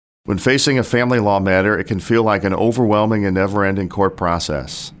When facing a family law matter, it can feel like an overwhelming and never-ending court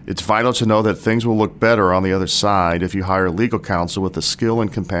process. It's vital to know that things will look better on the other side if you hire legal counsel with the skill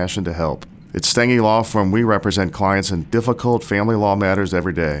and compassion to help. At Stengy Law Firm, we represent clients in difficult family law matters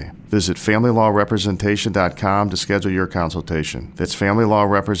every day. Visit FamilyLawRepresentation.com to schedule your consultation. That's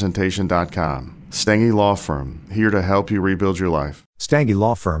FamilyLawRepresentation.com. Stengy Law Firm, here to help you rebuild your life. Stengy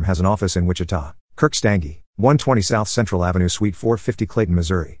Law Firm has an office in Wichita. Kirk Stengy, 120 South Central Avenue, Suite 450, Clayton,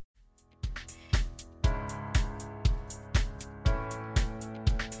 Missouri.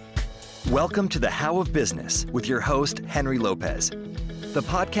 Welcome to the How of Business with your host, Henry Lopez, the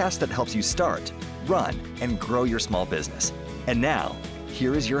podcast that helps you start, run, and grow your small business. And now,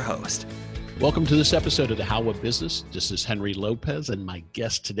 here is your host. Welcome to this episode of the How of Business. This is Henry Lopez, and my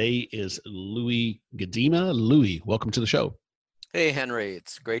guest today is Louis Gudema. Louis, welcome to the show. Hey, Henry.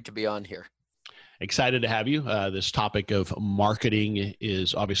 It's great to be on here. Excited to have you. This topic of marketing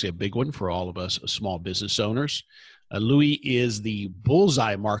is obviously a big one for all of us small business owners. Louis is the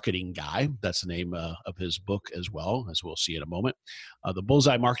Bullseye marketing guy. That's the name of his book as well, as we'll see in a moment. The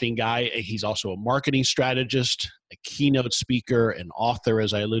Bullseye marketing guy, he's also a marketing strategist, a keynote speaker, an author,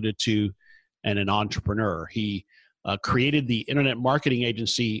 as I alluded to, and an entrepreneur. He created the internet marketing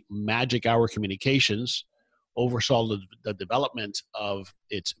agency Magic Hour Communications, oversaw the development of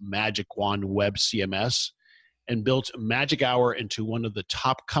its Magic Wand Web CMS, and built Magic Hour into one of the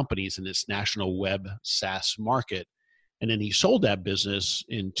top companies in its national web SaaS market. And then he sold that business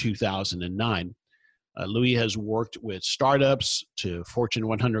in 2009. Louis has worked with startups to Fortune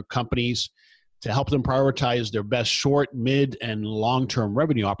 100 companies to help them prioritize their best short, mid, and long-term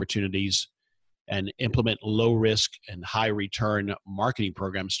revenue opportunities and implement low-risk and high-return marketing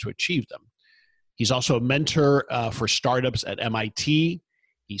programs to achieve them. He's also a mentor for startups at MIT.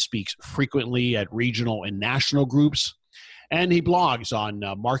 He speaks frequently at regional and national groups. And he blogs on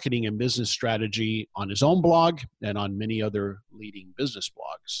marketing and business strategy on his own blog and on many other leading business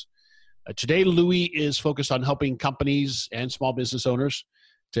blogs. Today, Louis is focused on helping companies and small business owners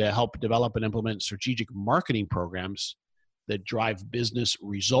to help develop and implement strategic marketing programs that drive business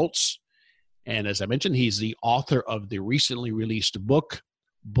results. And as I mentioned, he's the author of the recently released book,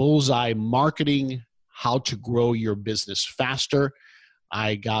 Bullseye Marketing: How to Grow Your Business Faster.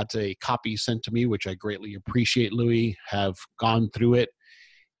 I got a copy sent to me, which I greatly appreciate, Louis. Have gone through it.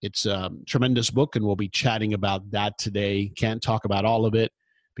 It's a tremendous book, and we'll be chatting about that today. Can't talk about all of it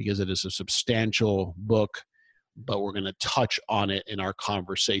because it is a substantial book, but we're going to touch on it in our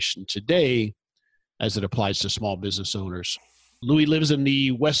conversation today as it applies to small business owners. Louis lives in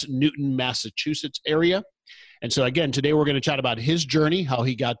the West Newton, Massachusetts area. And so again, today we're going to chat about his journey, how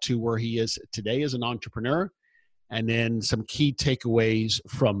he got to where he is today as an entrepreneur, and then some key takeaways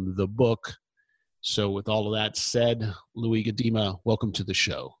from the book. So with all of that said, Louis Gudema, welcome to the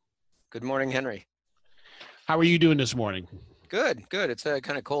show. Good morning, Henry. How are you doing this morning? Good. It's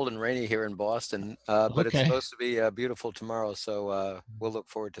kind of cold and rainy here in Boston, but It's supposed to be beautiful tomorrow, so we'll look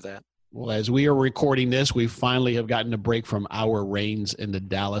forward to that. Well, as we are recording this, we finally have gotten a break from our rains in the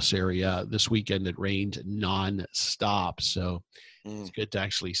Dallas area. This weekend it rained nonstop, so It's good to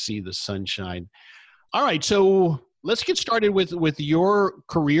actually see the sunshine. All right, so let's get started with your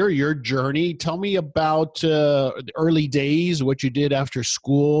career, your journey. Tell me about the early days, what you did after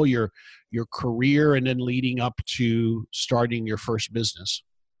school, your career, and then leading up to starting your first business.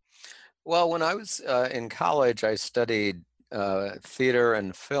 Well, when I was in college, I studied theater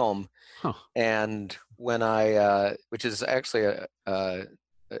and film, and when which is actually a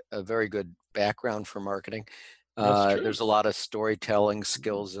very good background for marketing. There's a lot of storytelling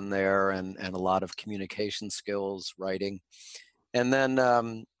skills in there and a lot of communication skills, writing. And then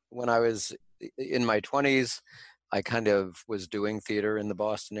when I was in my 20s, I kind of was doing theater in the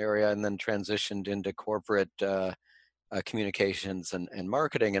Boston area and then transitioned into corporate communications and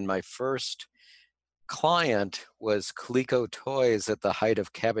marketing. And my first client was Coleco Toys at the height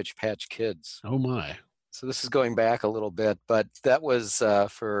of Cabbage Patch Kids. Oh my. So this is going back a little bit, but that was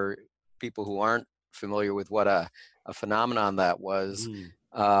for people who aren't familiar with what a phenomenon that was.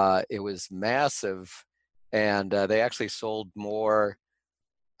 It was massive, and they actually sold more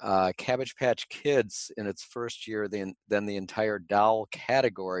Cabbage Patch Kids in its first year than the entire doll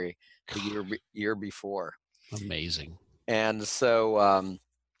category the year before. Amazing. And so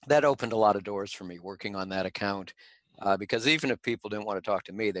that opened a lot of doors for me working on that account. Because even if people didn't want to talk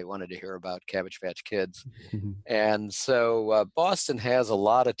to me, they wanted to hear about Cabbage Patch Kids. And so Boston has a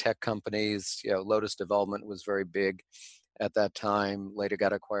lot of tech companies. Lotus Development was very big at that time, later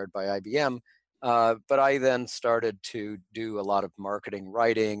got acquired by IBM. But I then started to do a lot of marketing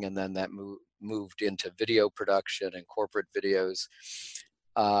writing, and then that moved into video production and corporate videos.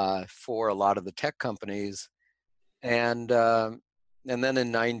 for a lot of the tech companies. And then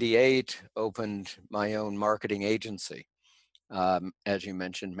in '98, opened my own marketing agency. As you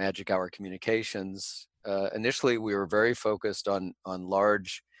mentioned, Magic Hour Communications. Initially, we were very focused on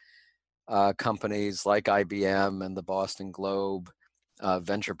large companies like IBM and the Boston Globe,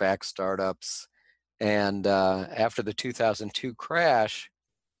 venture-backed startups. And after the 2002 crash,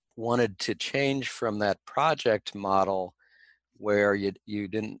 wanted to change from that project model where you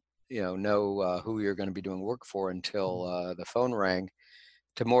didn't know who you're going to be doing work for until the phone rang,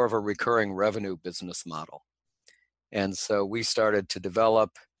 to more of a recurring revenue business model. And so we started to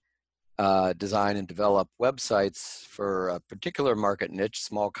design and develop websites for a particular market niche,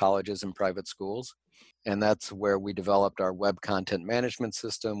 small colleges and private schools. And that's where we developed our web content management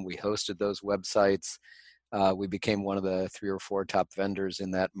system. We hosted those websites. We became one of the 3 or 4 top vendors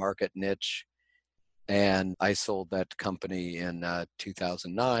in that market niche. And I sold that company in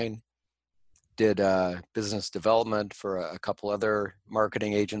 2009. Did business development for a couple other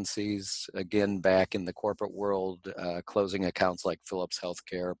marketing agencies, again, back in the corporate world, closing accounts like Philips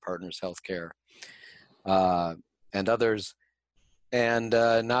Healthcare, Partners Healthcare, and others. And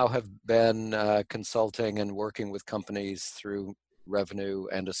now have been consulting and working with companies through Revenue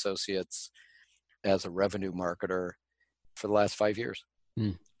and Associates as a revenue marketer for the last 5 years.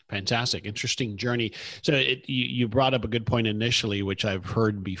 Fantastic. Interesting journey. So you brought up a good point initially, which I've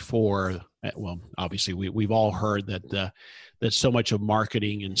heard before. Well, obviously we've all heard that so much of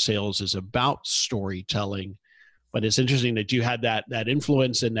marketing and sales is about storytelling, but it's interesting that you had that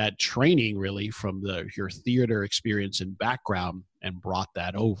influence and that training really from your theater experience and background and brought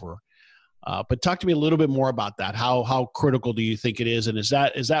that over. But talk to me a little bit more about that. How critical do you think it is? And is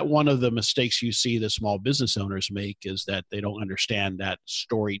that one of the mistakes you see the small business owners make, is that they don't understand that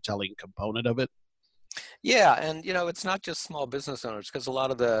storytelling component of it? Yeah, and it's not just small business owners, because a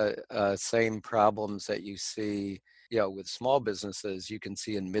lot of the same problems that you see, with small businesses, you can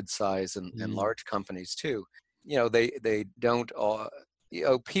see in mid-size and large companies too. They don't all.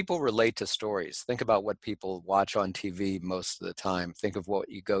 People relate to stories. Think about what people watch on TV most of the time. Think of what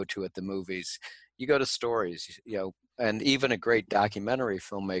you go to at the movies. You go to stories, and even a great documentary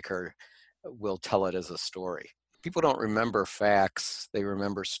filmmaker will tell it as a story. People don't remember facts. They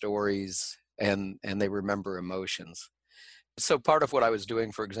remember stories, and they remember emotions. So part of what I was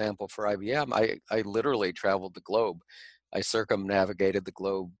doing, for example, for IBM, I literally traveled the globe. I circumnavigated the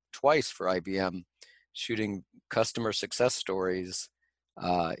globe twice for IBM, shooting customer success stories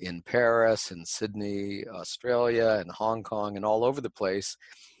in Paris and Sydney, Australia, and Hong Kong, and all over the place.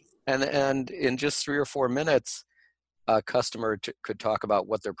 And in just 3 or 4 minutes, a customer could talk about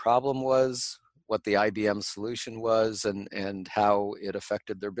what their problem was, what the IBM solution was, and how it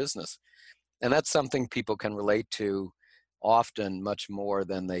affected their business. And that's something people can relate to often much more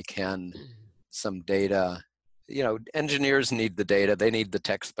than they can some data. Engineers need the data, they need the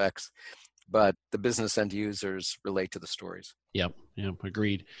tech specs, but the business end users relate to the stories. Yep,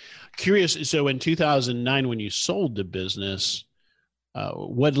 agreed. Curious, so in 2009, when you sold the business,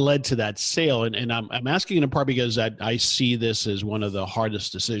 what led to that sale? And I'm asking in part because I see this as one of the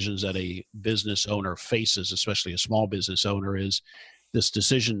hardest decisions that a business owner faces, especially a small business owner, is this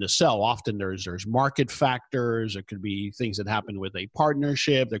decision to sell. Often there's market factors. There could be things that happen with a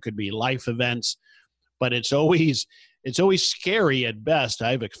partnership. There could be life events, but it's always scary at best,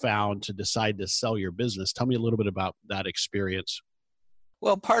 I've found, to decide to sell your business. Tell me a little bit about that experience.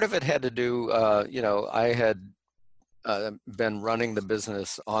 Well, part of it had to do, I had been running the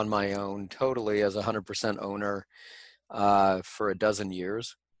business on my own, totally as a 100% owner for a dozen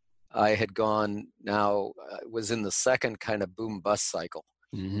years. I had was in the second kind of boom bust cycle.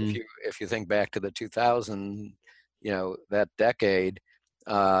 Mm-hmm. If you think back to the 2000, that decade,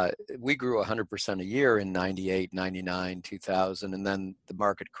 we grew 100% a year in 98, 99, 2000, and then the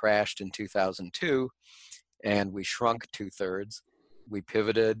market crashed in 2002, and we shrunk 2/3. We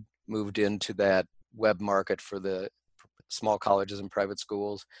pivoted, moved into that web market for the small colleges and private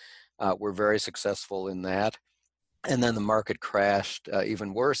schools. We're very successful in that. And then the market crashed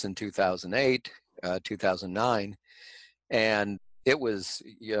even worse in 2008, 2009. And it was,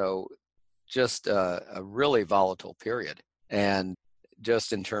 just a really volatile period. And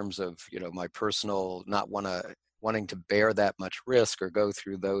just in terms of, my personal not wanting to bear that much risk or go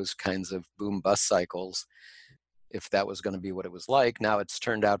through those kinds of boom bust cycles, if that was going to be what it was like. Now it's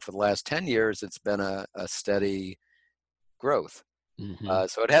turned out for the last 10 years, it's been a steady growth. Mm-hmm.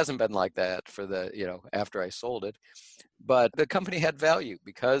 So it hasn't been like that for after I sold it. But the company had value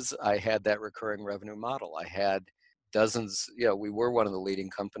because I had that recurring revenue model. I had dozens, we were one of the leading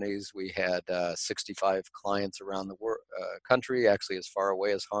companies. We had 65 clients around the world, country, actually as far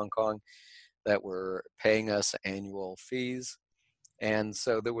away as Hong Kong, that were paying us annual fees. And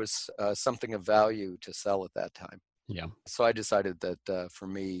so there was something of value to sell at that time. Yeah. So I decided that for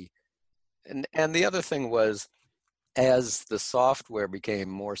me, and the other thing was, as the software became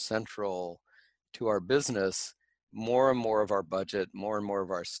more central to our business, more and more of our budget, more and more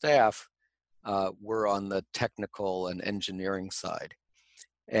of our staff were on the technical and engineering side.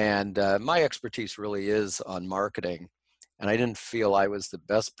 And my expertise really is on marketing. And I didn't feel I was the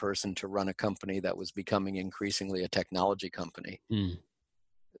best person to run a company that was becoming increasingly a technology company. Mm.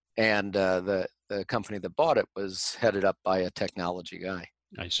 And the company that bought it was headed up by a technology guy.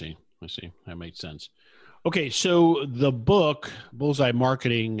 I see. That makes sense. Okay, so the book, Bullseye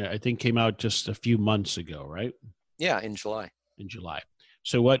Marketing, I think came out just a few months ago, right? Yeah, in July. In July.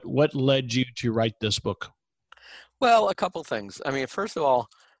 So what led you to write this book? Well, a couple things. I mean, first of all,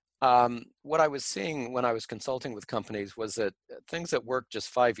 what I was seeing when I was consulting with companies was that things that worked just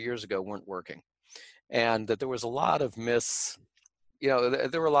 5 years ago weren't working, and that there was a lot of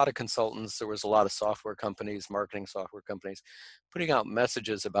there were a lot of consultants, there was a lot of software companies, marketing software companies, putting out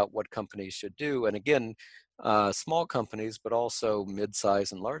messages about what companies should do. And again, small companies, but also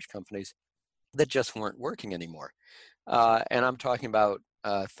mid-size and large companies that just weren't working anymore. And I'm talking about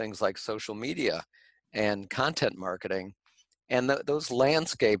things like social media and content marketing. And those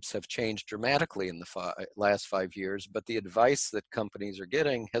landscapes have changed dramatically in the last 5 years, but the advice that companies are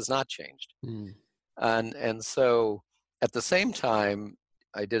getting has not changed. Mm. And so at the same time,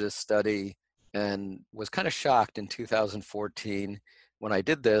 I did a study and was kind of shocked in 2014 when I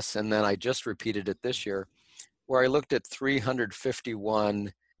did this, and then I just repeated it this year, where I looked at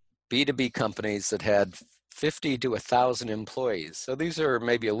 351 B2B companies that had 50 to 1,000 employees. So these are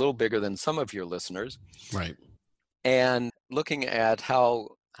maybe a little bigger than some of your listeners. Right. And looking at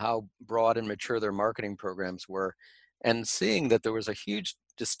how broad and mature their marketing programs were, and seeing that there was a huge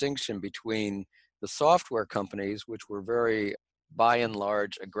distinction between the software companies, which were very, by and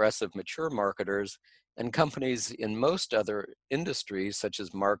large, aggressive, mature marketers, and companies in most other industries, such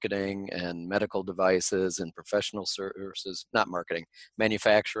as marketing and medical devices and professional services, not marketing,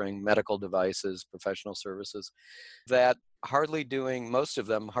 manufacturing, medical devices, professional services, that most of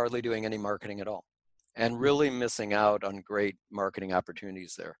them hardly doing any marketing at all, and really missing out on great marketing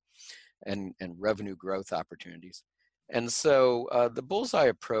opportunities there and revenue growth opportunities. And so the Bullseye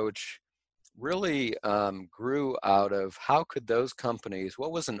approach really grew out of how could those companies,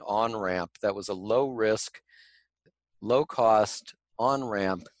 what was an on-ramp that was a low-risk, low-cost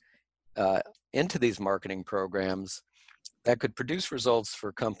on-ramp into these marketing programs that could produce results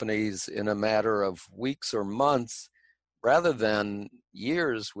for companies in a matter of weeks or months rather than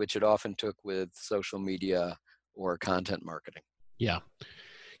years, which it often took with social media or content marketing. Yeah.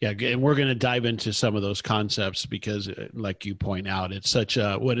 Yeah, and we're going to dive into some of those concepts because, like you point out, it's such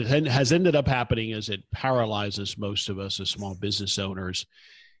a, what it has ended up happening is it paralyzes most of us as small business owners,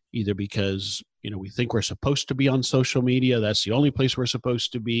 either because, we think we're supposed to be on social media. That's the only place we're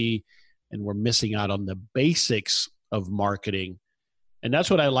supposed to be. And we're missing out on the basics of marketing. And that's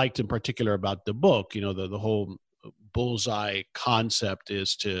what I liked in particular about the book. The whole Bullseye concept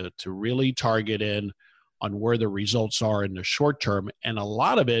is to really target in on where the results are in the short term. And a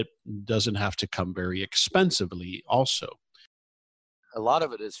lot of it doesn't have to come very expensively also. A lot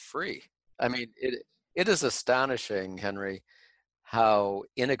of it is free. I mean, it is astonishing, Henry, how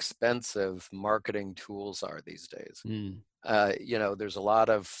inexpensive marketing tools are these days. Mm. There's a lot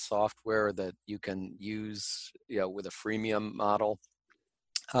of software that you can use, with a freemium model.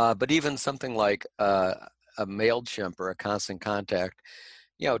 But even something like a MailChimp or a Constant Contact,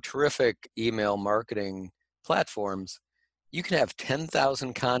 terrific email marketing platforms, you can have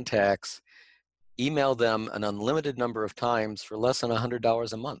 10,000 contacts, email them an unlimited number of times for less than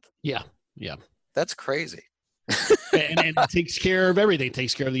 $100 a month. Yeah. That's crazy. and it takes care of everything. It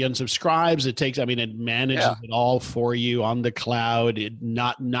takes care of the unsubscribes. It manages it all for you on the cloud.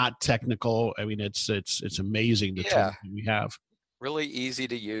 Not technical. I mean, it's amazing the tools that we have. Really easy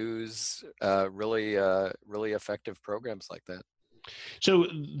to use, really effective programs like that. So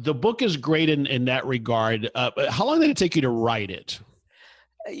the book is great in that regard. How long did it take you to write it?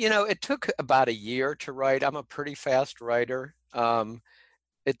 It took about a year to write. I'm a pretty fast writer.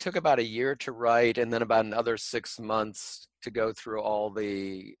 It took about a year to write, and then about another 6 months to go through all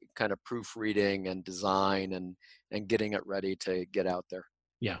the kind of proofreading and design and getting it ready to get out there.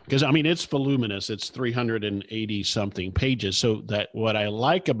 Yeah, because it's voluminous. It's 380 something pages. So that what I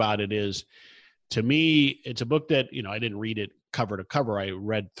like about it is, to me, it's a book that, I didn't read it cover to cover. I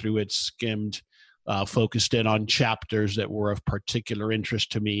read through it, skimmed focused in on chapters that were of particular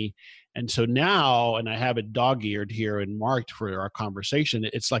interest to me. And so now, and I have it dog-eared here and marked for our conversation,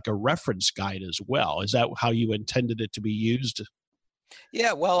 it's like a reference guide as well. Is that how you intended it to be used?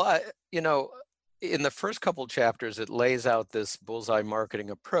 Yeah, well, in the first couple chapters, it lays out this bullseye marketing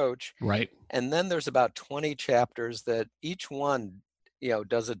approach. Right. And then there's about 20 chapters that each one,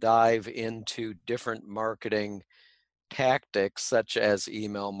 does a dive into different marketing tactics, such as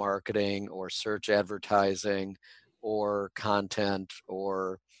email marketing or search advertising or content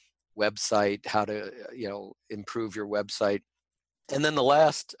or website, how to, improve your website. And then the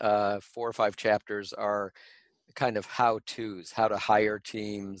last 4 or 5 chapters are kind of how-tos, how to hire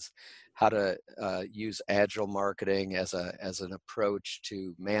teams, how to use agile marketing as an approach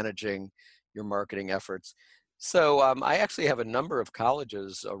to managing your marketing efforts. So I actually have a number of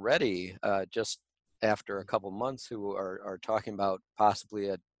colleges already, just after a couple months, who are talking about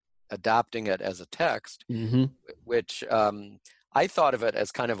possibly adopting it as a text, Mm-hmm. which I thought of it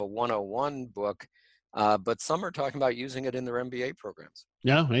as kind of a 101 book, but some are talking about using it in their MBA programs.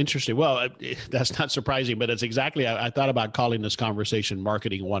 Yeah, interesting. Well, that's not surprising, but it's exactly, I thought about calling this conversation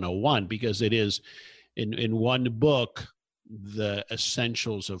Marketing 101 because it is in one book, the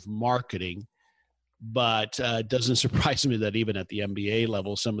essentials of marketing. But it doesn't surprise me that even at the MBA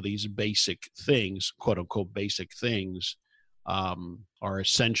level, some of these basic things, quote unquote, basic things are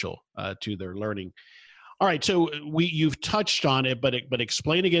essential to their learning. All right, so you've touched on it, but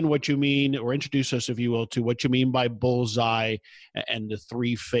explain again what you mean, or introduce us, if you will, to what you mean by bullseye and the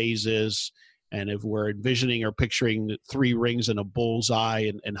 3 phases, and if we're envisioning or picturing the 3 rings in a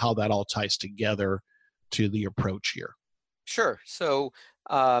bullseye, and how that all ties together to the approach here. Sure. So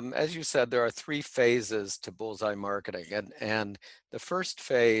as you said, there are 3 phases to bullseye marketing, and the first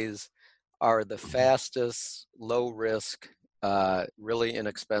phase are the fastest, low risk, really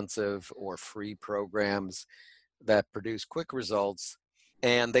inexpensive or free programs that produce quick results,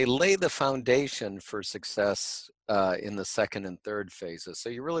 and they lay the foundation for success in the second and third phases. So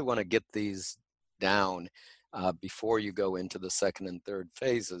you really want to get these down before you go into the second and third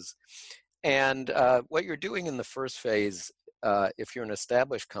phases. And what you're doing in the first phase, if you're an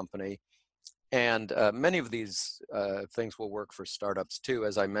established company, and many of these things will work for startups too.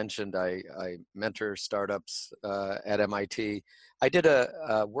 As I mentioned, I mentor startups at MIT. I did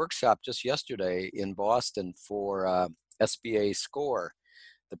a workshop just yesterday in Boston for SBA SCORE,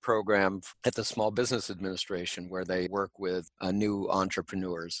 the program at the Small Business Administration, where they work with new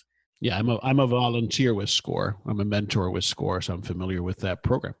entrepreneurs. Yeah, I'm a volunteer with SCORE. I'm a mentor with SCORE, so I'm familiar with that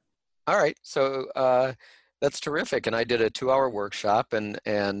program. All right, so that's terrific. And I did a 2-hour workshop, and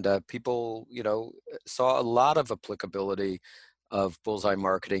people, saw a lot of applicability of bullseye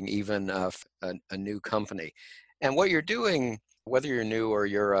marketing, even a new company. And what you're doing, whether you're new or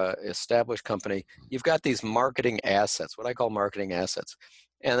you're an established company, you've got these marketing assets, what I call marketing assets,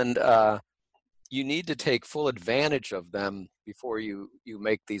 and you need to take full advantage of them before you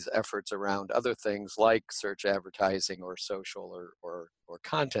make these efforts around other things like search advertising or social or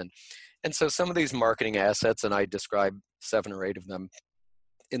content. And so some of these marketing assets, and I describe 7 or 8 of them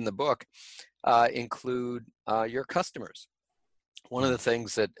in the book, include your customers. One of the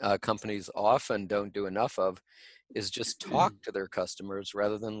things that companies often don't do enough of is just talk to their customers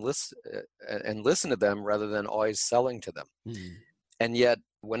rather than listen to them rather than always selling to them. Mm. And yet,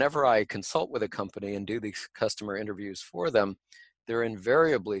 whenever I consult with a company and do these customer interviews for them, they're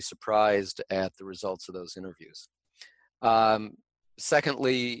invariably surprised at the results of those interviews.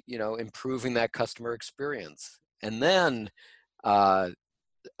 Secondly, improving that customer experience, and then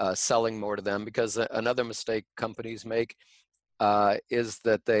selling more to them, because another mistake companies make is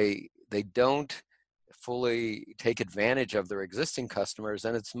that they don't fully take advantage of their existing customers,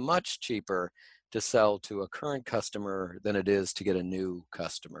 and it's much cheaper to sell to a current customer than it is to get a new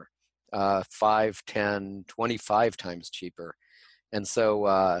customer. 5, 10, 25 times cheaper. And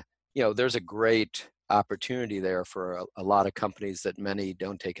so, there's a great opportunity there for a lot of companies that many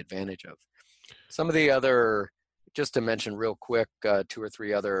don't take advantage of. Some of the other, just to mention real quick, 2 or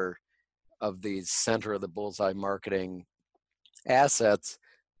 3 other of these center of the bullseye marketing assets: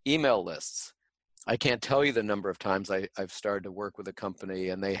 email lists. I can't tell you the number of times I've started to work with a company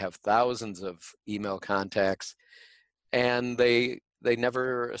and they have thousands of email contacts, and they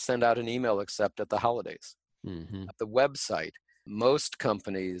never send out an email except at the holidays. Mm-hmm. The website. Most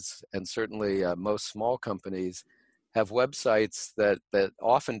companies, and certainly most small companies, have websites that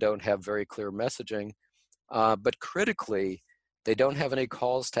often don't have very clear messaging, but critically, they don't have any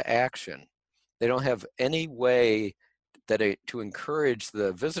calls to action. They don't have any way to encourage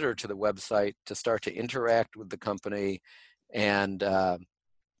the visitor to the website to start to interact with the company and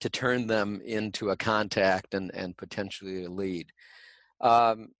to turn them into a contact and potentially a lead.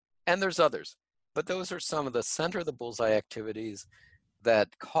 And there's others, but those are some of the center of the Bullseye activities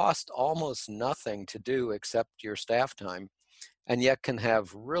that cost almost nothing to do except your staff time, and yet can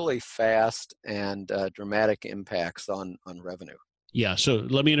have really fast and dramatic impacts on revenue. Yeah, so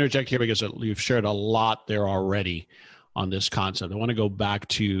let me interject here because you've shared a lot there already on this concept. I want to go back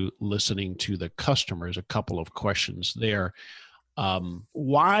to listening to the customers, a couple of questions there.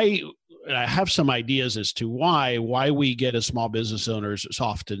 Why, I have some ideas as to why we get as small business owners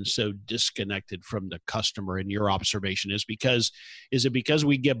often so disconnected from the customer. In your observation, is it because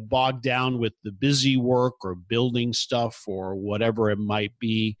we get bogged down with the busy work or building stuff or whatever it might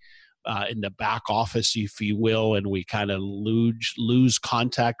be in the back office, if you will, and we kind of lose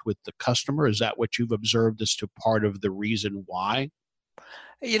contact with the customer? Is that what you've observed as to part of the reason why?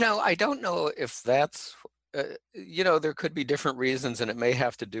 I don't know if that's, there could be different reasons, and it may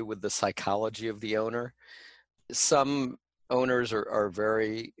have to do with the psychology of the owner. Some owners are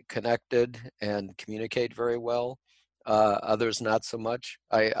very connected and communicate very well. Others not so much.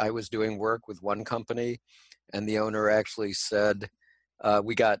 I was doing work with one company, and the owner actually said,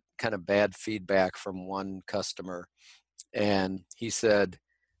 we got kind of bad feedback from one customer. And he said,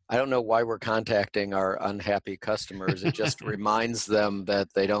 I don't know why we're contacting our unhappy customers. It just reminds them that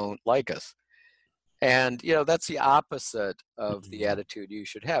they don't like us. And, that's the opposite of the attitude you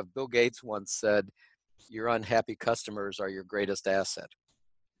should have. Bill Gates once said, your unhappy customers are your greatest asset,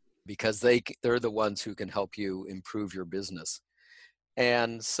 because they're the ones who can help you improve your business.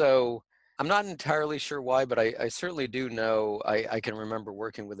 And so I'm not entirely sure why, but I certainly do know, I can remember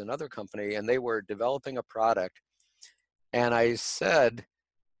working with another company, and they were developing a product. And I said,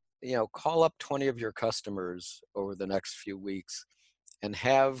 call up 20 of your customers over the next few weeks and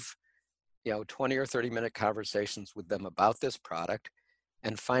have 20 or 30-minute conversations with them about this product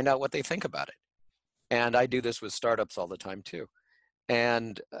and find out what they think about it. And I do this with startups all the time too.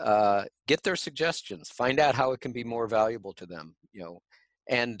 And get their suggestions, find out how it can be more valuable to them,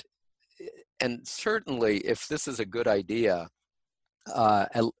 and certainly if this is a good idea,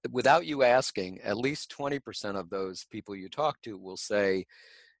 without you asking, at least 20% of those people you talk to will say,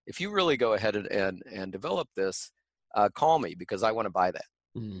 if you really go ahead and develop this, call me because I want to buy that.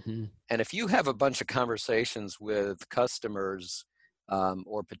 Mm-hmm. And if you have a bunch of conversations with customers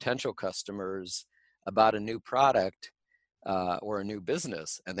or potential customers about a new product or a new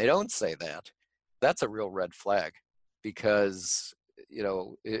business, and they don't say that, that's a real red flag. Because,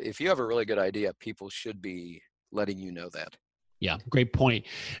 if you have a really good idea, people should be letting you know that. Yeah, great point.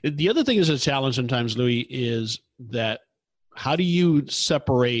 The other thing is a challenge sometimes, Louis, is that how do you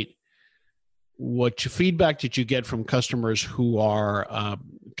separate what feedback that you get from customers who are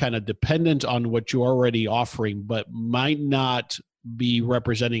kind of dependent on what you're already offering, but might not be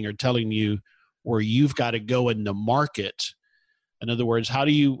representing or telling you where you've got to go in the market? In other words, how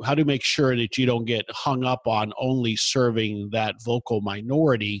do you make sure that you don't get hung up on only serving that vocal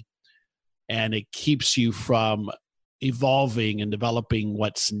minority, and it keeps you from evolving and developing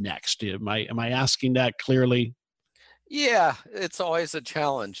what's next? Am I asking that clearly? Yeah, it's always a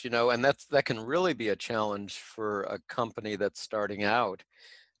challenge, and that can really be a challenge for a company that's starting out,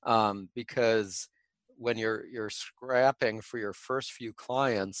 because when you're scrapping for your first few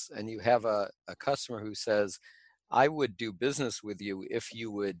clients and you have a customer who says, I would do business with you if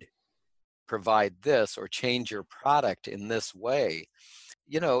you would provide this or change your product in this way.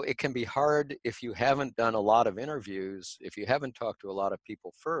 It can be hard if you haven't done a lot of interviews, if you haven't talked to a lot of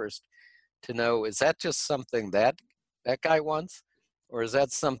people first, to know, is that just something that guy wants, or is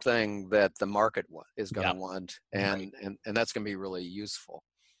that something that the market is going to want, and that's going to be really useful.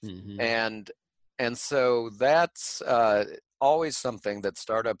 Mm-hmm. And so that's always something that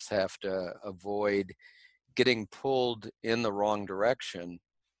startups have to avoid, getting pulled in the wrong direction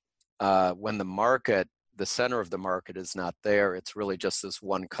when the center of the market is not there. It's really just this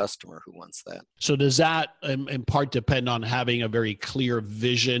one customer who wants that. So does that in part depend on having a very clear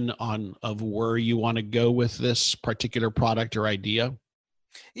vision of where you want to go with this particular product or idea?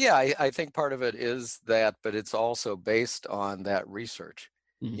 Yeah, I think part of it is that, but it's also based on that research,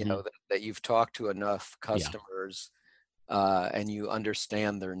 mm-hmm. That you've talked to enough customers and you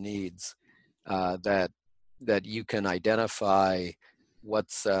understand their needs, that you can identify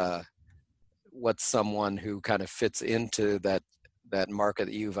what's someone who kind of fits into that market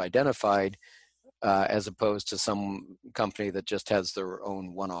that you've identified, as opposed to some company that just has their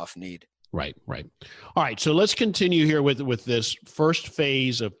own one-off need. Right. All right. So let's continue here with this first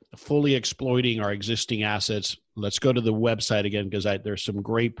phase of fully exploiting our existing assets. Let's go to the website again, because there's some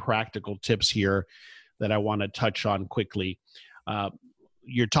great practical tips here that I want to touch on quickly.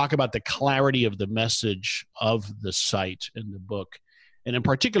 you're talking about the clarity of the message of the site in the book. And in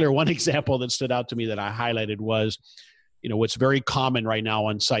particular, one example that stood out to me that I highlighted was, what's very common right now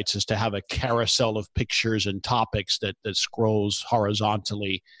on sites is to have a carousel of pictures and topics that scrolls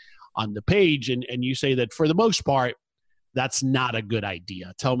horizontally on the page. And you say that for the most part, that's not a good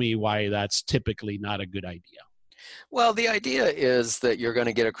idea. Tell me why that's typically not a good idea. Well, the idea is that you're going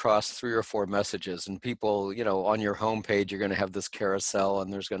to get across 3 or 4 messages, and people, on your homepage, you're going to have this carousel,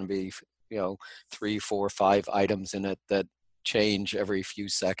 and there's going to be, 3, 4, 5 items in it that change every few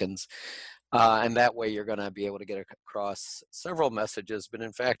seconds. And that way you're going to be able to get across several messages, but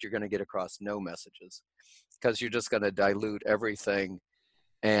in fact, you're going to get across no messages because you're just going to dilute everything,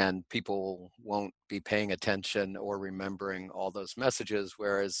 and people won't be paying attention or remembering all those messages.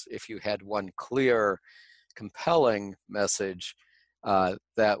 Whereas if you had one clear, compelling message,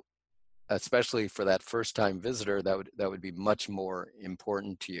 that especially for that first-time visitor, that would be much more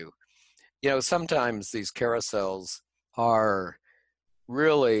important to you. Sometimes these carousels are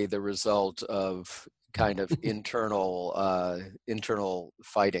really the result of kind of internal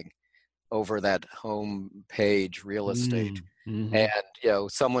fighting over that home page real estate. Mm-hmm.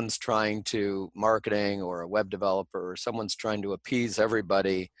 And someone's trying to marketing, or a web developer, or someone's trying to appease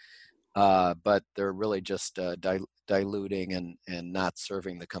everybody, but they're really just diluting and not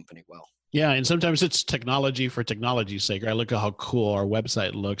serving the company well. Yeah, and sometimes it's technology for technology's sake. Right? Look at how cool our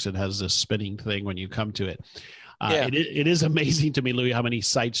website looks. It has this spinning thing when you come to it. It is amazing to me, Louis, how many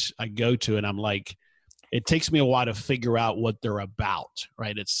sites I go to, and I'm like, it takes me a while to figure out what they're about,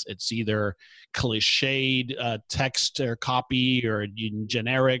 right? It's either cliched text or copy, or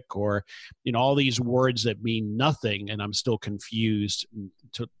generic, or all these words that mean nothing, and I'm still confused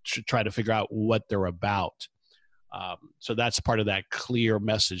to try to figure out what they're about. So that's part of that clear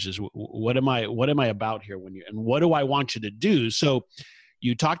message: is what am I about here, and what do I want you to do? So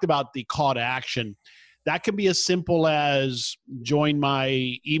you talked about the call to action. That can be as simple as join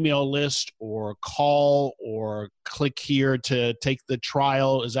my email list, or call, or click here to take the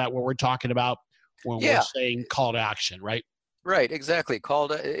trial. Is that what we're talking about when we're saying call to action, right? Right, exactly.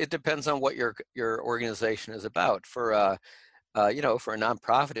 It depends on what your organization is about. For for a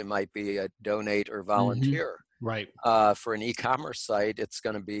nonprofit, it might be a donate or volunteer. Mm-hmm. Right. For an e-commerce site, it's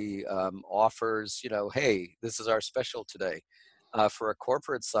going to be offers. Hey, this is our special today. For a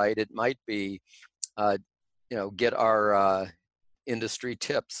corporate site, it might be get our industry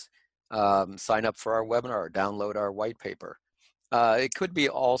tips, sign up for our webinar, download our white paper. It could be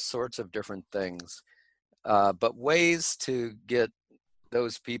all sorts of different things, but ways to get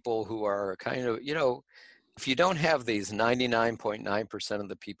those people who are kind of, if you don't have these, 99.9% of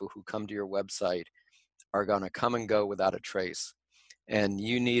the people who come to your website are going to come and go without a trace. And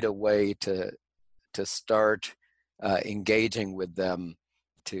you need a way to start engaging with them,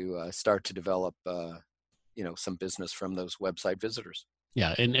 to start to develop some business from those website visitors.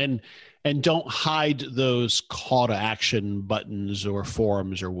 Yeah, and don't hide those call to action buttons or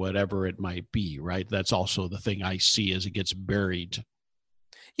forums or whatever it might be, right? That's also the thing I see as it gets buried.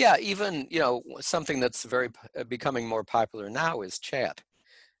 Yeah, even something that's becoming more popular now is chat.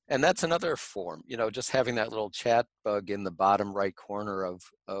 And that's another form, just having that little chat bug in the bottom right corner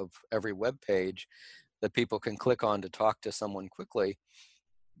of every web page that people can click on to talk to someone quickly.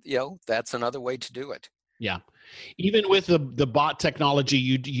 That's another way to do it. Yeah. Even with the bot technology,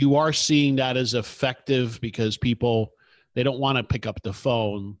 you are seeing that as effective, because people, they don't want to pick up the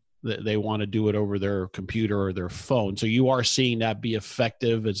phone. They want to do it over their computer or their phone. So you are seeing that be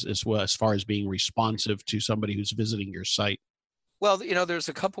effective as well, as far as being responsive to somebody who's visiting your site. Well, there's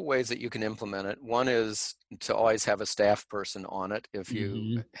a couple ways that you can implement it. One is to always have a staff person on it if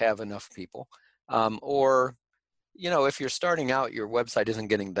you have enough people. Or if you're starting out, your website isn't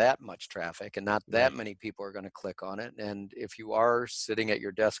getting that much traffic and not that many people are going to click on it. And if you are sitting at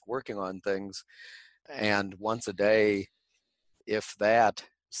your desk working on things, and once a day, if that,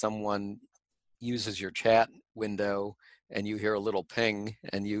 someone uses your chat window and you hear a little ping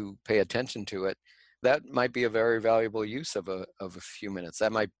and you pay attention to it, that might be a very valuable use of a few minutes.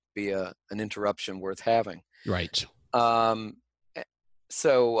 That might be an interruption worth having. Right.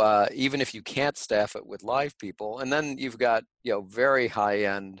 So even if you can't staff it with live people, and then you've got very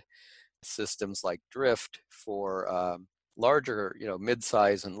high-end systems like Drift for larger,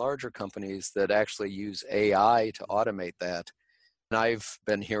 mid-size and larger companies that actually use AI to automate that. And I've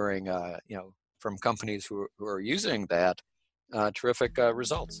been hearing, from companies who are using that, terrific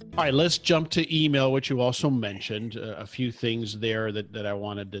results. All right, let's jump to email, which you also mentioned. A few things there that I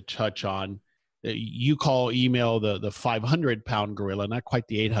wanted to touch on. You call email the 500-pound gorilla, not quite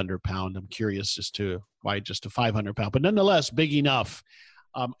the 800-pound. I'm curious as to why just a 500-pound, but nonetheless big enough.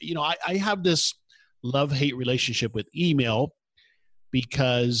 I have this love-hate relationship with email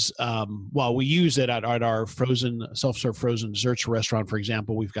because, we use it at our frozen self-serve frozen desserts restaurant, for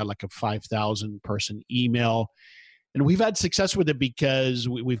example. We've got like a 5,000 person email, and we've had success with it because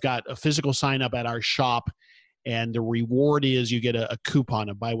we've got a physical sign up at our shop, and the reward is you get a coupon,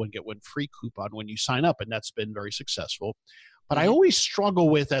 a buy one get one free coupon when you sign up, and that's been very successful. But I always struggle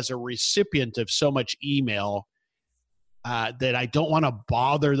with, as a recipient of so much email, that I don't want to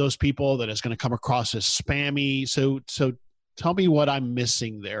bother those people, that it's going to come across as spammy. So tell me what I'm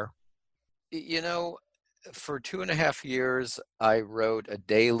missing there. For 2.5 years, I wrote a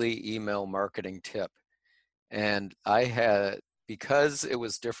daily email marketing tip. And because it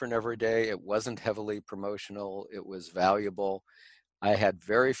was different every day, it wasn't heavily promotional, it was valuable. I had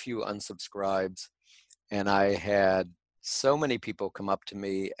very few unsubscribes, and I had so many people come up to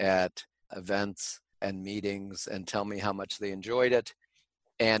me at events and meetings and tell me how much they enjoyed it.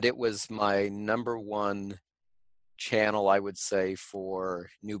 And it was my number one channel, I would say, for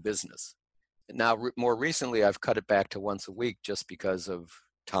new business. Now, more recently, I've cut it back to once a week just because of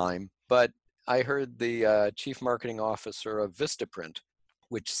time. But I heard the chief marketing officer of Vistaprint,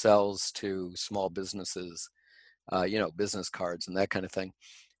 which sells to small businesses, business cards and that kind of thing,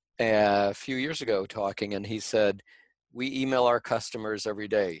 a few years ago talking, and he said, we email our customers every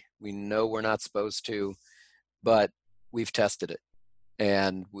day. We know we're not supposed to, but we've tested it.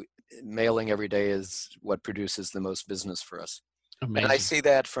 And mailing every day is what produces the most business for us. Amazing. And I see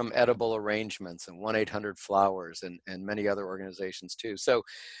that from Edible Arrangements and 1-800-Flowers and many other organizations too. So,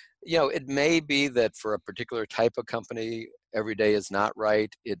 it may be that for a particular type of company, every day is not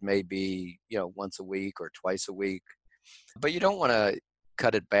right. It may be, once a week or twice a week. But you don't want to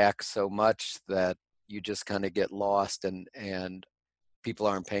cut it back so much that you just kind of get lost and people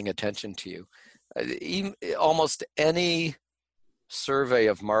aren't paying attention to you. Almost any survey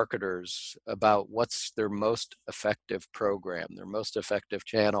of marketers about what's their most effective program, their most effective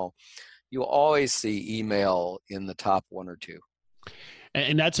channel, you always see email in the top one or two.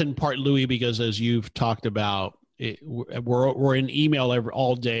 And that's in part, Louis, because as you've talked about, we're in email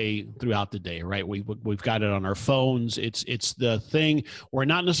all day throughout the day, right? We've got it on our phones. It's the thing. We're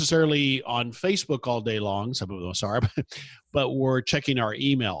not necessarily on Facebook all day long. Some of us are, but we're checking our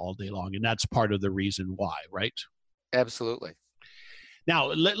email all day long, and that's part of the reason why, right? Absolutely.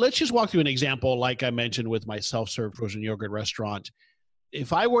 Now, let's just walk through an example, like I mentioned with my self-serve frozen yogurt restaurant.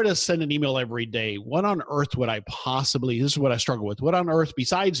 If I were to send an email every day, what on earth would I possibly, this is what I struggle with, what on earth,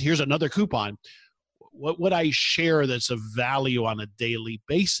 besides here's another coupon, what would I share that's of value on a daily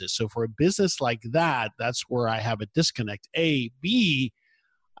basis? So for a business like that, that's where I have a disconnect. A. B,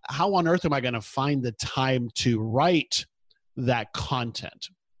 how on earth am I going to find the time to write that content?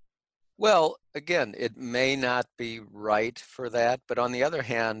 Well, again, it may not be right for that, but on the other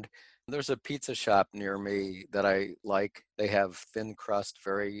hand, there's a pizza shop near me that I like. They have thin crust,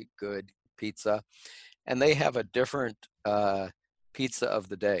 very good pizza, and they have a different pizza of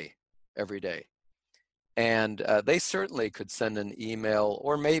the day every day. And they certainly could send an email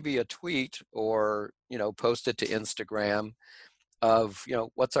or maybe a tweet or, post it to Instagram of,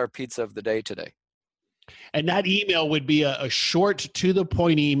 what's our pizza of the day today? And that email would be a short, to the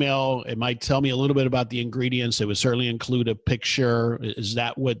point email. It might tell me a little bit about the ingredients. It would certainly include a picture. Is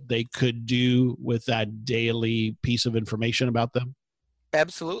that what they could do with that daily piece of information about them?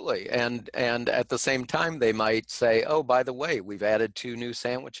 Absolutely. And at the same time, they might say, oh, by the way, we've added 2 new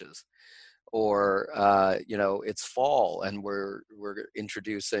sandwiches. Or, it's fall and we're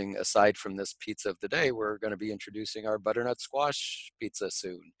introducing, aside from this pizza of the day, we're going to be introducing our butternut squash pizza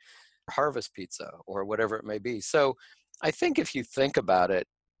soon, harvest pizza, or whatever it may be. So I think if you think about it,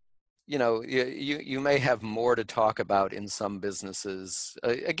 you may have more to talk about in some businesses.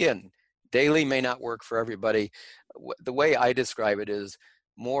 Again, daily may not work for everybody. The way I describe it is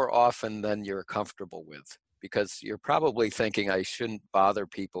more often than you're comfortable with, because you're probably thinking I shouldn't bother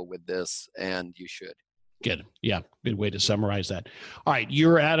people with this, and you should. Good. Yeah. Good way to summarize that. All right.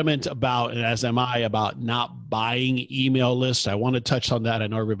 You're adamant about, and as am I, about not buying email lists. I want to touch on that. I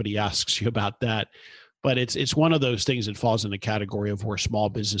know everybody asks you about that, but it's one of those things that falls in the category of where small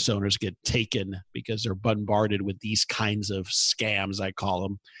business owners get taken because they're bombarded with these kinds of scams, I call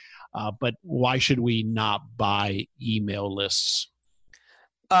them. But why should we not buy email lists?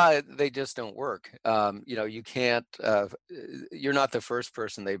 They just don't work. You can't, you're not the first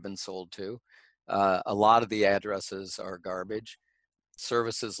person they've been sold to. A lot of the addresses are garbage.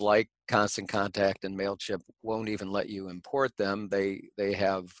 Services like Constant Contact and MailChimp won't even let you import them. They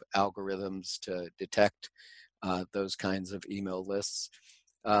have algorithms to detect those kinds of email lists.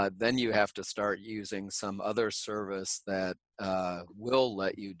 then you have to start using some other service that will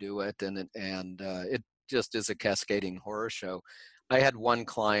let you do it, and it just is a cascading horror show. I had one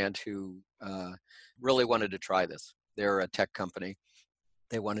client who really wanted to try this. They're a tech company.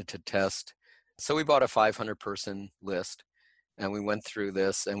 They wanted to test. So we bought a 500-person list, and we went through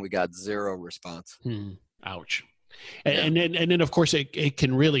this, and we got zero response. Ouch. Yeah. And then of course it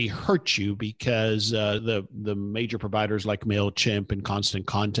can really hurt you because the major providers like MailChimp and Constant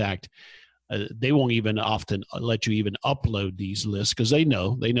Contact, they won't even often let you even upload these lists because they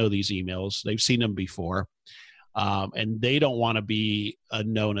know these emails. They've seen them before. And they don't want to be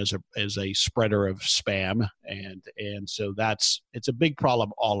known as a spreader of spam, and so it's a big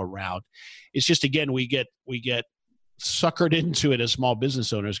problem all around. It's just, again, we get suckered into it as small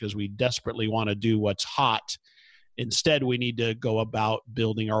business owners because we desperately want to do what's hot. Instead, we need to go about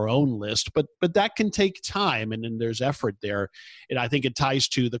building our own list, but that can take time, and then there's effort there. And I think it ties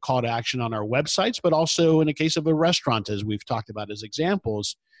to the call to action on our websites, but also in the case of a restaurant, as we've talked about as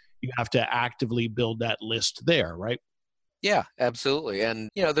examples, you have to actively build that list there, right? Yeah, absolutely. And,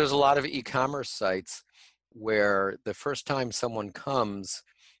 there's a lot of e-commerce sites where the first time someone comes,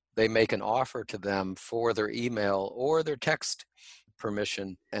 they make an offer to them for their email or their text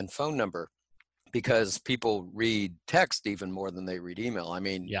permission and phone number, because people read text even more than they read email. I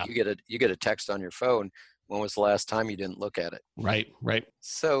mean, Yeah. you get a text on your phone. When was the last time you didn't look at it? Right.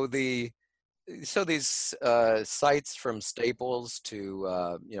 So these sites, from Staples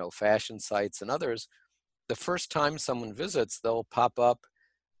to fashion sites and others, the first time someone visits, they'll pop up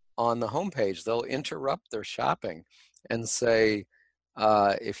on the homepage. They'll interrupt their shopping and say,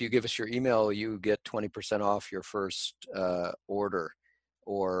 if you give us your email, you get 20% off your first order,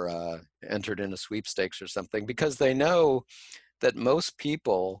 or entered in a sweepstakes or something, because they know that most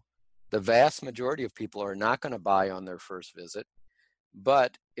people, the vast majority of people, are not going to buy on their first visit.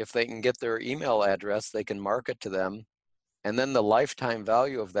 But if they can get their email address, they can market to them. And then the lifetime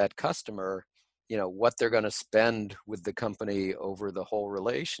value of that customer, what they're going to spend with the company over the whole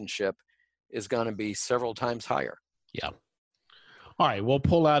relationship, is going to be several times higher. Yeah. All right, we'll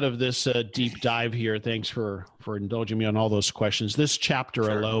pull out of this deep dive here. Thanks for indulging me on all those questions. This chapter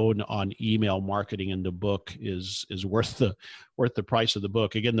alone on email marketing in the book is worth the price of the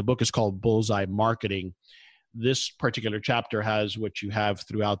book. Again, the book is called Bullseye Marketing. This particular chapter has what you have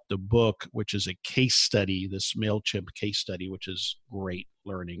throughout the book, which is a case study, this MailChimp case study, which is great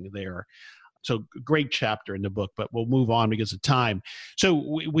learning there. So great chapter in the book, but we'll move on because of time.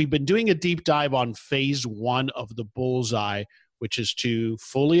 So we've been doing a deep dive on phase 1 of the Bullseye, which is to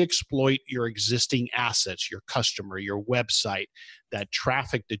fully exploit your existing assets, your customer, your website, that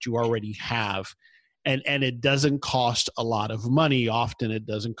traffic that you already have. And it doesn't cost a lot of money. Often it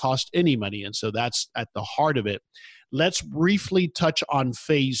doesn't cost any money. And so that's at the heart of it. Let's briefly touch on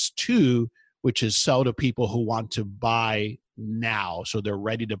phase 2, which is sell to people who want to buy now. So they're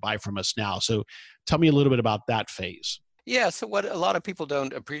ready to buy from us now. So tell me a little bit about that phase. Yeah, so what a lot of people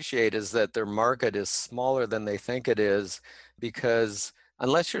don't appreciate is that their market is smaller than they think it is, because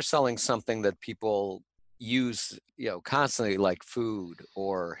unless you're selling something that people use, constantly, like food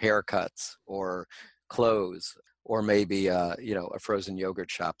or haircuts or clothes, or maybe a frozen yogurt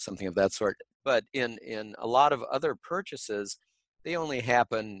shop, something of that sort. But in a lot of other purchases, they only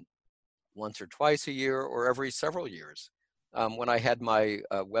happen once or twice a year or every several years. When I had my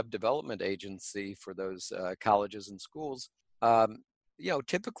web development agency for those colleges and schools,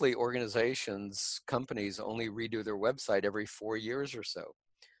 typically organizations, companies only redo their website every 4 years or so.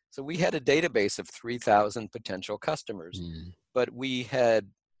 So we had a database of 3,000 potential customers, but we had,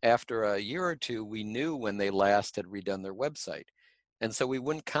 after a year or two, we knew when they last had redone their website. And so we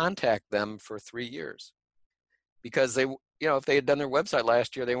wouldn't contact them for 3 years, because they, if they had done their website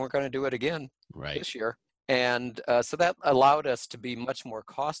last year, they weren't going to do it again this year. And so that allowed us to be much more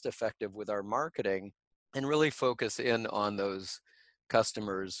cost effective with our marketing and really focus in on those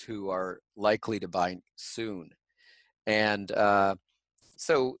customers who are likely to buy soon. And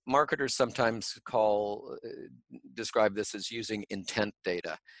so marketers sometimes describe this as using intent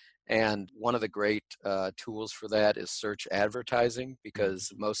data. And one of the great tools for that is search advertising, because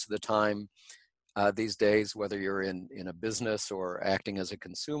most of the time these days, whether you're in a business or acting as a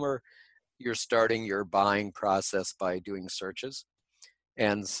consumer, you're starting your buying process by doing searches.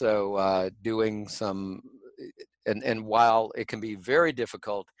 And so doing some, and while it can be very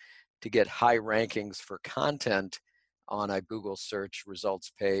difficult to get high rankings for content on a Google search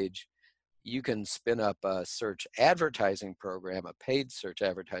results page, you can spin up a search advertising program, a paid search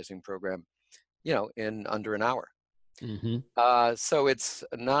advertising program, in under an hour. So it's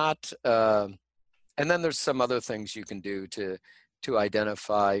not, and then there's some other things you can do to to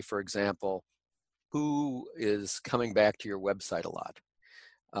identify, for example, who is coming back to your website a lot.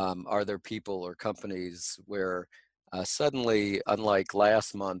 Are there people or companies where suddenly, unlike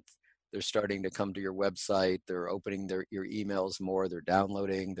last month, they're starting to come to your website, they're opening your emails more, they're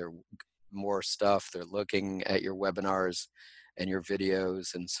downloading more stuff, they're looking at your webinars and your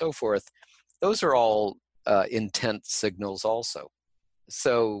videos and so forth. Those are all intent signals also.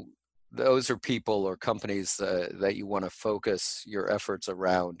 So those are people or companies that you want to focus your efforts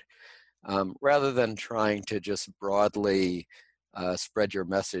around, rather than trying to just broadly spread your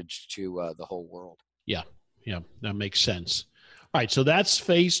message to the whole world. Yeah, that makes sense. All right, so that's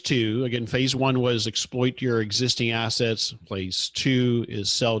phase two. Again, phase one was exploit your existing assets. Phase two is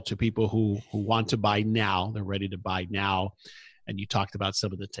sell to people who want to buy now. They're ready to buy now. And you talked about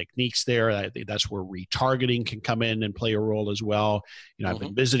some of the techniques there. That's where retargeting can come in and play a role as well. I've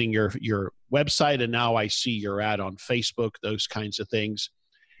been visiting your website, and now I see your ad on Facebook, those kinds of things.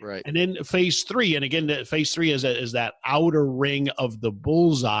 Right. And then phase three, and again, phase three is that outer ring of the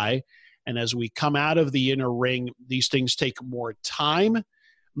bullseye. And as we come out of the inner ring, these things take more time,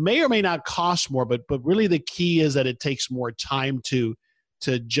 may or may not cost more, but really the key is that it takes more time to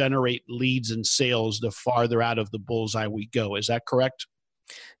generate leads and sales the farther out of the bullseye we go. Is that correct?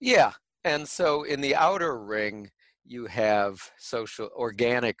 Yeah. And so in the outer ring, you have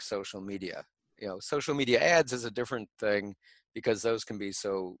organic social media. Social media ads is a different thing because those can be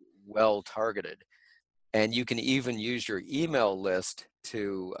so well targeted. And you can even use your email list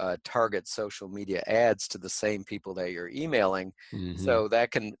to target social media ads to the same people that you're emailing. So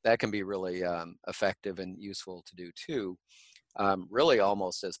that can be really effective and useful to do too. Really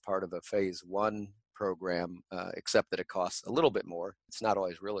almost as part of a phase one program, except that it costs a little bit more. It's not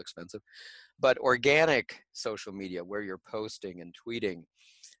always real expensive. But organic social media, where you're posting and tweeting,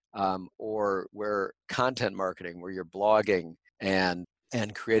 or where content marketing, where you're blogging and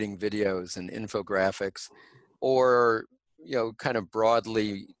creating videos and infographics, or kind of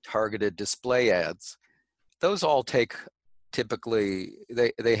broadly targeted display ads, those all take typically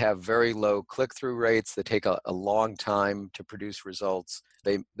they have very low click-through rates. They take a long time to produce results.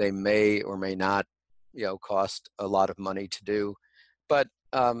 They may or may not cost a lot of money to do. But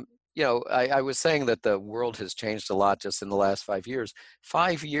I was saying that the world has changed a lot just in the last 5 years.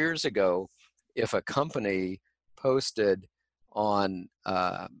 5 years ago, if a company posted on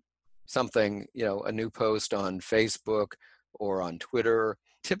something, a new post on Facebook or on Twitter,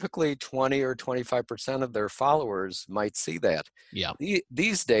 typically 20 or 25% of their followers might see that. Yeah.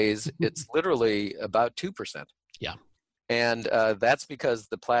 These days, it's literally about 2%. Yeah. And that's because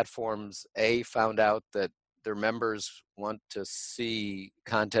the platforms, found out that their members want to see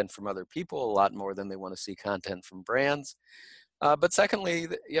content from other people a lot more than they want to see content from brands. But secondly,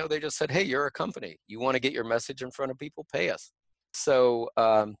 they just said, hey, you're a company. You want to get your message in front of people, pay us. So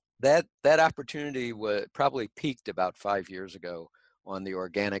that opportunity probably peaked about 5 years ago on the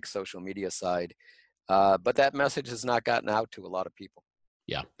organic social media side. But that message has not gotten out to a lot of people.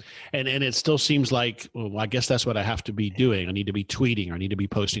 Yeah. And it still seems like, well, I guess that's what I have to be doing. I need to be tweeting, or I need to be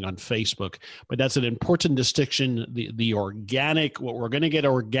posting on Facebook. But that's an important distinction. The organic, what we're going to get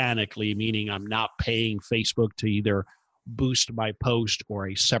organically, meaning I'm not paying Facebook to either boost my post or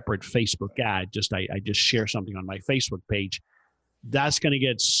a separate Facebook ad. I just share something on my Facebook page. That's going to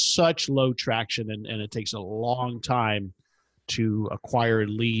get such low traction, and it takes a long time to acquire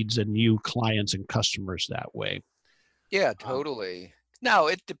leads and new clients and customers that way. Yeah, totally. Now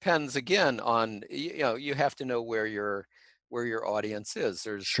it depends again on, you have to know where your audience is.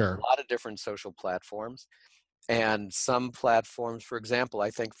 There's Sure. a lot of different social platforms, and some platforms, for example,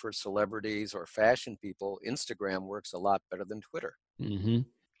 I think for celebrities or fashion people, Instagram works a lot better than Twitter. Mm-hmm.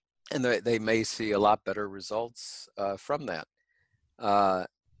 And they may see a lot better results from that.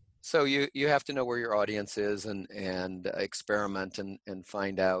 So you have to know where your audience is and experiment and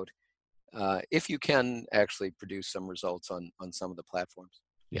find out if you can actually produce some results on some of the platforms.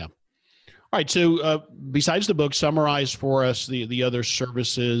 Yeah. All right. So besides the book, summarize for us the other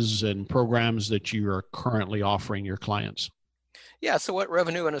services and programs that you are currently offering your clients. Yeah. So at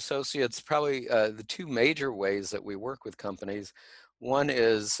Revenue and Associates, probably the two major ways that we work with companies. One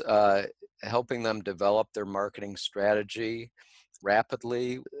is helping them develop their marketing strategy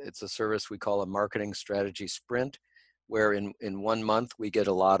rapidly. It's a service we call a marketing strategy sprint, where in 1 month we get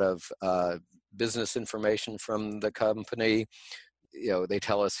a lot of business information from the company. They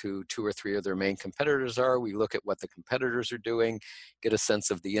tell us who 2 or 3 of their main competitors are. We look at what the competitors are doing, get a sense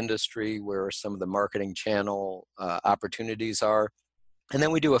of the industry, where some of the marketing channel opportunities are. And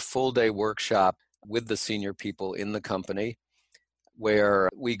then we do a full day workshop with the senior people in the company. where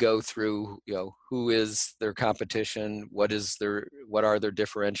we go through, who is their competition, what are their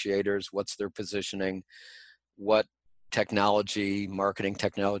differentiators, what's their positioning, what marketing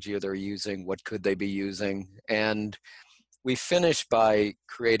technology are they using, what could they be using, and we finish by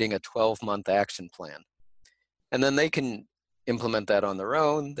creating a 12-month action plan. And then they can implement that on their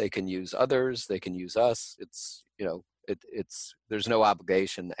own. They can use others. They can use us. There's no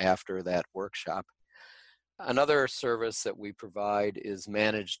obligation after that workshop. Another service that we provide is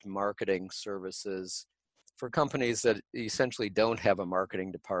managed marketing services for companies that essentially don't have a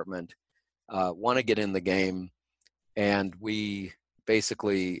marketing department, want to get in the game, and we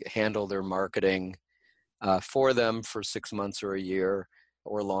basically handle their marketing for them for 6 months or a year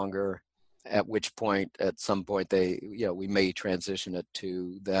or longer, at which point, at some point, we may transition it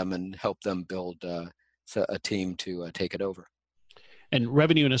to them and help them build a team to take it over. And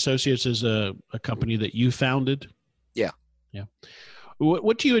Revenue and Associates is a company that you founded? Yeah. Yeah.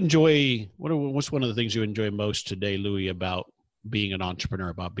 What do you enjoy? What's one of the things you enjoy most today, Louis, about being an entrepreneur,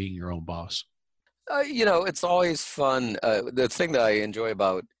 about being your own boss? It's always fun. The thing that I enjoy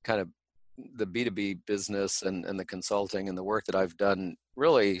about kind of the B2B business and the consulting and the work that I've done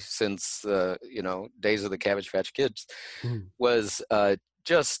really since the days of the Cabbage Patch Kids was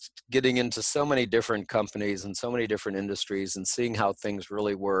just getting into so many different companies and so many different industries and seeing how things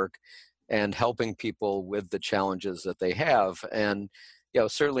really work and helping people with the challenges that they have. And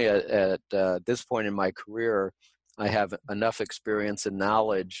certainly at this point in my career, I have enough experience and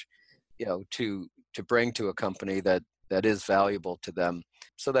knowledge to bring to a company that is valuable to them.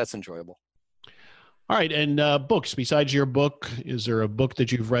 So that's enjoyable. All right. And books, besides your book, is there a book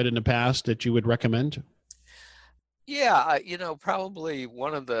that you've read in the past that you would recommend? Yeah, probably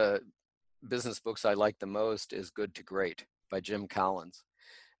one of the business books I like the most is Good to Great by Jim Collins.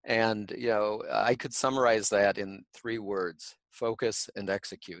 And, I could summarize that in 3 words: focus and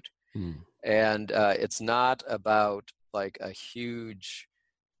execute. And it's not about like a huge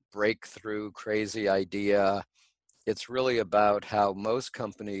breakthrough, crazy idea. It's really about how most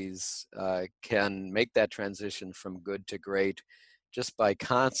companies can make that transition from good to great just by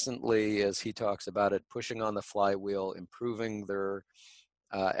constantly, as he talks about it, pushing on the flywheel, improving their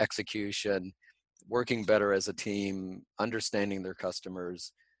execution, working better as a team, understanding their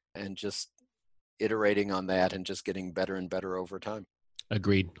customers, and just iterating on that and just getting better and better over time.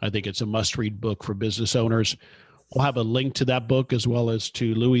 Agreed. I think it's a must-read book for business owners. We'll have a link to that book as well as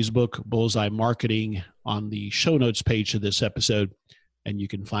to Louis' book, Bullseye Marketing, on the show notes page of this episode, and you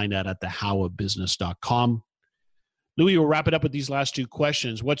can find that at thehowofbusiness.com. Louis, we'll wrap it up with these last 2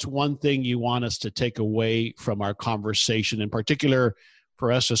 questions. What's one thing you want us to take away from our conversation, in particular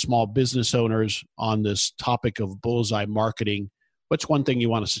for us as small business owners on this topic of Bullseye Marketing? What's one thing you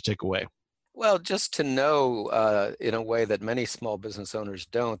want us to take away? Well, just to know in a way that many small business owners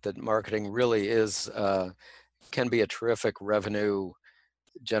don't, that marketing really can be a terrific revenue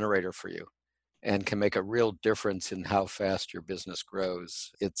generator for you and can make a real difference in how fast your business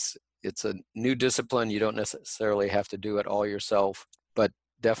grows. It's a new discipline. You don't necessarily have to do it all yourself, but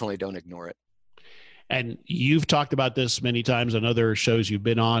definitely don't ignore it. And you've talked about this many times on other shows you've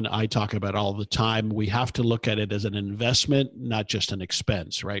been on. I talk about it all the time. We have to look at it as an investment, not just an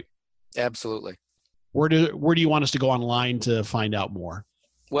expense, right? Absolutely. Where do you want us to go online to find out more?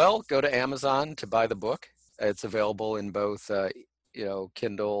 Well, go to Amazon to buy the book. It's available in both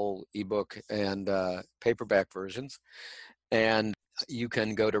Kindle, ebook, and paperback versions. And you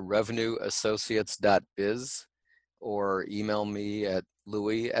can go to revenueassociates.biz or email me at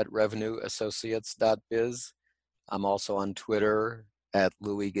louis@revenueassociates.biz. I'm also on Twitter at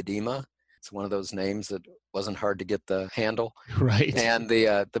Louis Gudema. It's one of those names that wasn't hard to get the handle. Right. And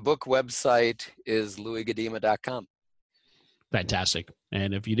the book website is louisgudema.com. Fantastic.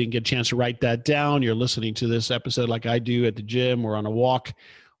 And if you didn't get a chance to write that down, you're listening to this episode like I do at the gym or on a walk,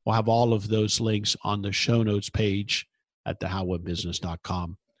 we'll have all of those links on the show notes page at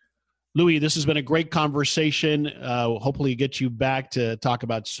thehowofbusiness.com. Louis, this has been a great conversation. Hopefully get you back to talk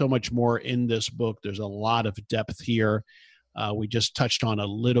about so much more in this book. There's a lot of depth here. We just touched on a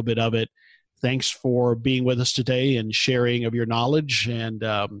little bit of it. Thanks for being with us today and sharing of your knowledge, and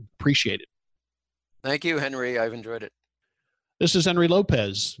appreciate it. Thank you, Henry. I've enjoyed it. This is Henry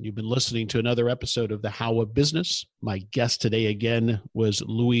Lopez. You've been listening to another episode of The How of Business. My guest today again was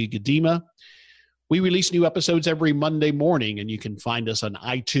Louis Gudema. We release new episodes every Monday morning, and you can find us on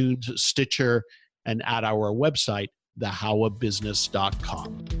iTunes, Stitcher, and at our website,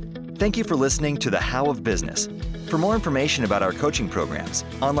 thehowofbusiness.com. Thank you for listening to The How of Business. For more information about our coaching programs,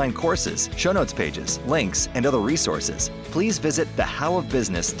 online courses, show notes pages, links, and other resources, please visit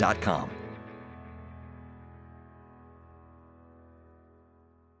thehowofbusiness.com.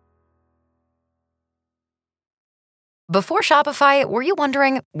 Before Shopify, were you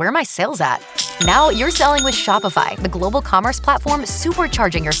wondering, where are my sales at? Now you're selling with Shopify, the global commerce platform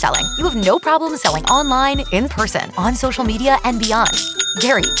supercharging your selling. You have no problem selling online, in person, on social media, and beyond.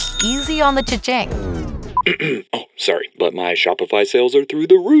 Gary, easy on the cha-ching. Oh, sorry, but my Shopify sales are through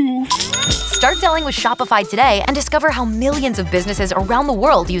the roof. Start selling with Shopify today and discover how millions of businesses around the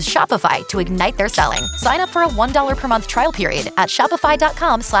world use Shopify to ignite their selling. Sign up for a $1 per month trial period at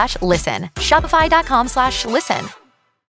shopify.com/listen. Shopify.com/listen.